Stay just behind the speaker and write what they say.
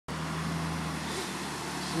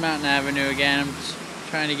Mountain Avenue again. I'm just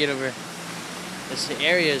trying to get over. This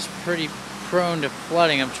area is pretty prone to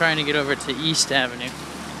flooding. I'm trying to get over to East Avenue.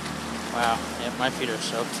 Wow, yeah, my feet are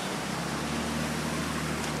soaked.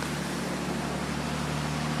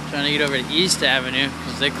 Trying to get over to East Avenue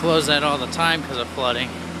because they close that all the time because of flooding.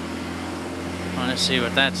 I want to see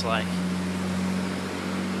what that's like.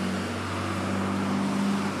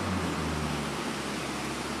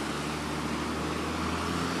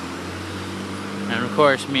 And of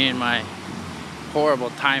course, me and my horrible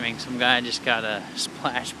timing, some guy just got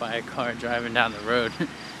splashed by a car driving down the road.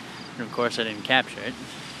 And of course I didn't capture it.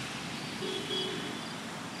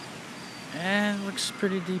 And it looks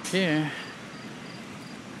pretty deep here.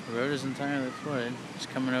 The road is entirely flooded. It's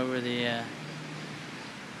coming over the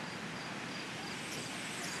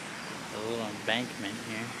little embankment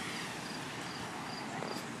here.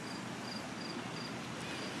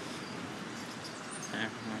 Yeah,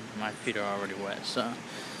 my feet are already wet, so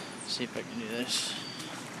let's see if I can do this.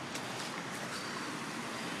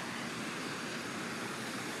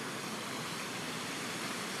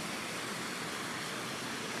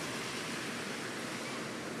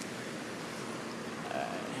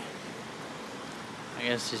 I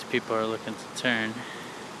guess these people are looking to turn.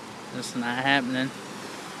 That's not happening.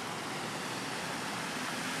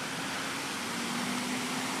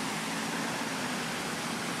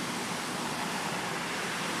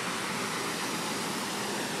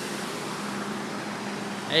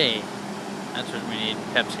 Hey, that's what we need,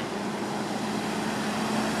 Pepsi.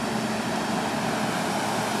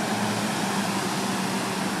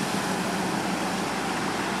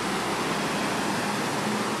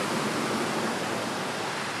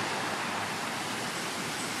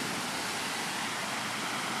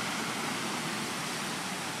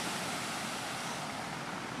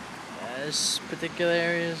 This particular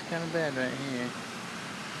area is kind of bad right here.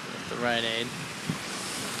 With the Rite Aid.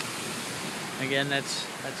 Again, that's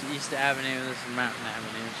East Avenue. This is Mountain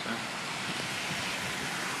Avenue. So.